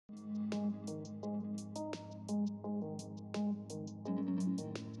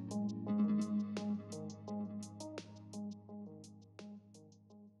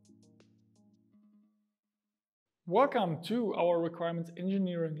Welcome to our requirements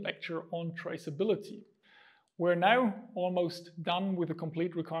engineering lecture on traceability. We're now almost done with the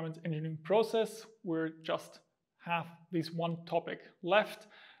complete requirements engineering process. We just have this one topic left,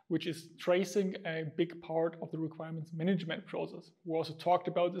 which is tracing, a big part of the requirements management process. We also talked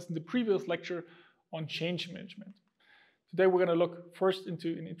about this in the previous lecture on change management. Today we're going to look first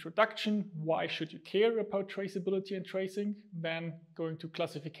into an introduction. Why should you care about traceability and tracing? Then going to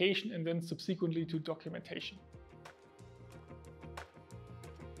classification and then subsequently to documentation.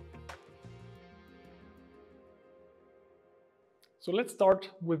 So let's start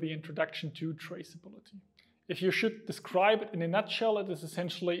with the introduction to traceability. If you should describe it in a nutshell, it is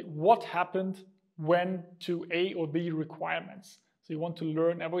essentially what happened when to A or B requirements. So you want to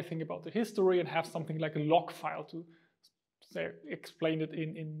learn everything about the history and have something like a log file to explain it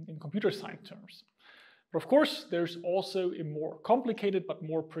in computer science terms. But of course, there's also a more complicated but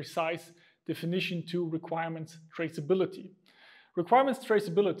more precise definition to requirements traceability. Requirements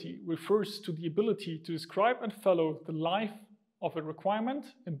traceability refers to the ability to describe and follow the life of a requirement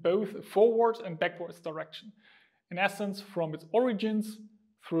in both a forwards and backwards direction. In essence, from its origins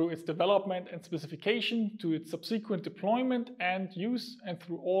through its development and specification to its subsequent deployment and use, and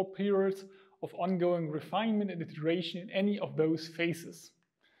through all periods of ongoing refinement and iteration in any of those phases.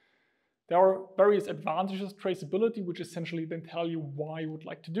 There are various advantages of traceability, which essentially then tell you why you would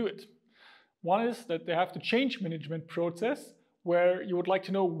like to do it. One is that they have the change management process, where you would like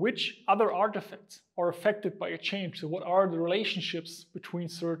to know which other artifacts are affected by a change. So what are the relationships between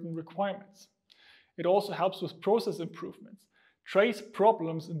certain requirements? It also helps with process improvements. Trace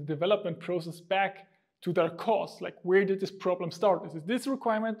problems in the development process back to their cause, like where did this problem start? Is it this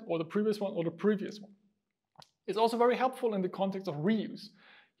requirement or the previous one or the previous one? It's also very helpful in the context of reuse.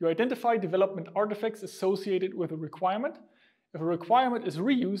 You identify development artifacts associated with a requirement. If a requirement is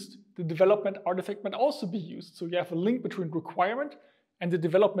reused, the development artifact might also be used. So you have a link between requirement and the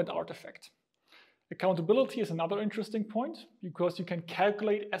development artifact. Accountability is another interesting point because you can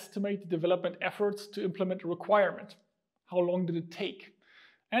calculate, estimate the development efforts to implement a requirement. How long did it take?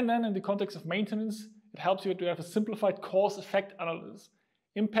 And then in the context of maintenance, it helps you to have a simplified cause-effect analysis,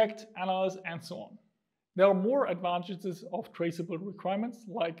 impact analysis, and so on. There are more advantages of traceable requirements,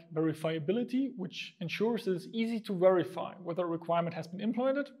 like verifiability, which ensures that it's easy to verify whether a requirement has been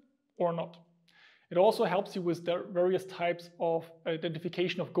implemented or not. It also helps you with various types of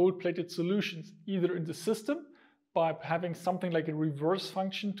identification of gold-plated solutions, either in the system by having something like a reverse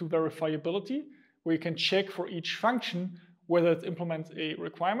function to verifiability, where you can check for each function whether it implements a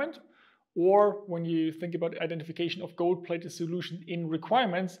requirement, or when you think about identification of gold-plated solution in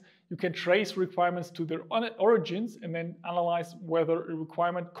requirements, you can trace requirements to their origins and then analyze whether a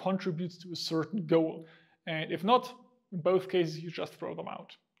requirement contributes to a certain goal. And if not, in both cases, you just throw them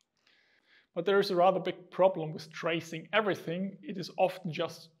out. But there is a rather big problem with tracing everything. It is often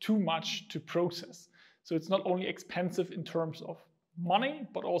just too much to process. So it's not only expensive in terms of money,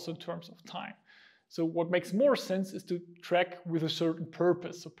 but also in terms of time. So what makes more sense is to track with a certain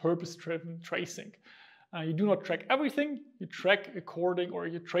purpose, so purpose-driven tracing. You do not track everything, you track according, or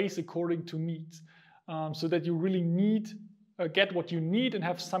you trace according to needs, so that you really get what you need and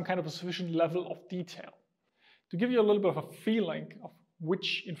have some kind of a sufficient level of detail. To give you a little bit of a feeling of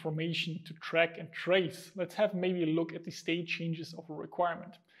which information to track and trace, let's have maybe a look at the state changes of a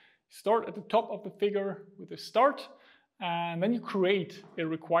requirement. Start at the top of the figure with a start, and then you create a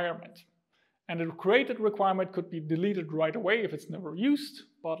requirement. And a created requirement could be deleted right away if it's never used,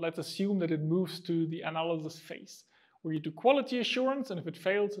 but let's assume that it moves to the analysis phase, where you do quality assurance, and if it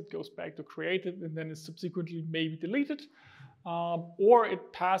fails, it goes back to created and then is subsequently maybe deleted, or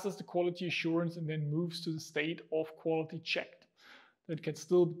it passes the quality assurance and then moves to the state of quality checked. It can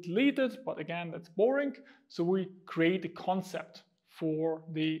still be deleted, but again, that's boring. So we create a concept for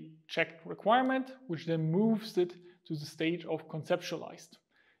the checked requirement, which then moves it to the stage of conceptualized.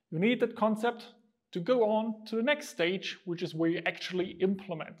 You need that concept to go on to the next stage, which is where you actually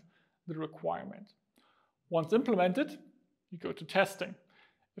implement the requirement. Once implemented, you go to testing.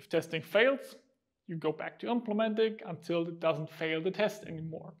 If testing fails, you go back to implementing until it doesn't fail the test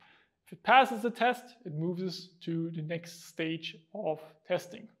anymore. If it passes the test, it moves to the next stage of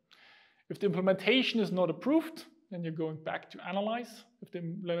testing. If the implementation is not approved, then you're going back to analyze. If the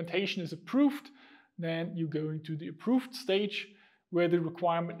implementation is approved, then you go into the approved stage, where the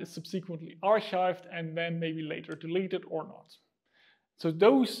requirement is subsequently archived and then maybe later deleted or not. So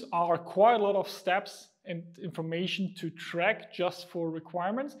those are quite a lot of steps and information to track just for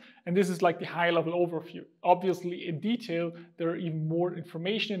requirements. And this is like the high-level overview. Obviously, in detail, there are even more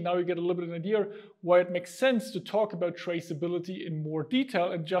information. And now you get a little bit of an idea why it makes sense to talk about traceability in more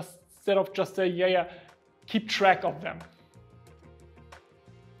detail and just instead of just say, yeah, keep track of them.